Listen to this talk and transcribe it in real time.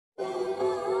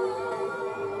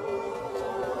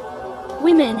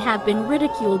women have been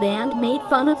ridiculed and made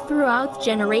fun of throughout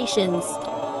generations.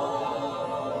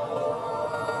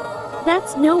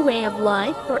 That's no way of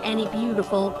life for any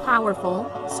beautiful,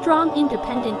 powerful, strong,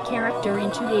 independent character in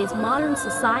today's modern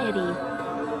society.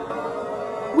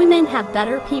 Women have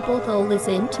better people to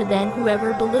listen to than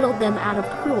whoever belittled them out of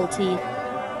cruelty.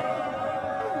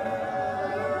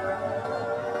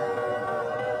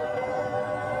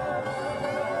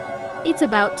 It's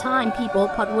about time people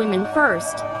put women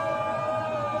first.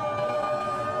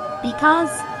 Because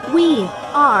we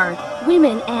are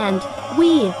women and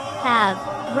we have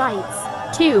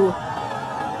rights too.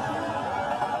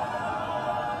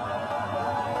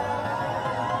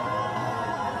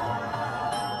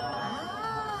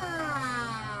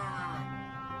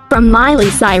 From Miley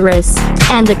Cyrus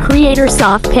and the creator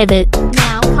Soft Pivot,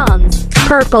 now comes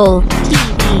Purple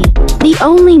TV, the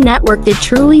only network that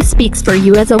truly speaks for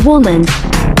you as a woman.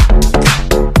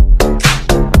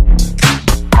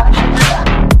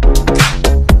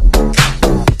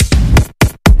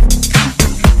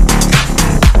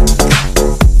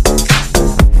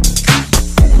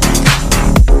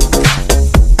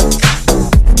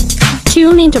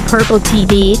 Tune into Purple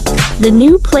TV, the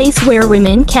new place where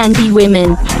women can be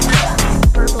women.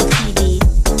 Purple TV,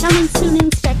 coming soon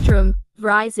in Spectrum,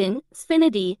 Verizon,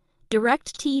 Xfinity,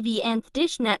 DIRECTV and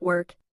Dish Network.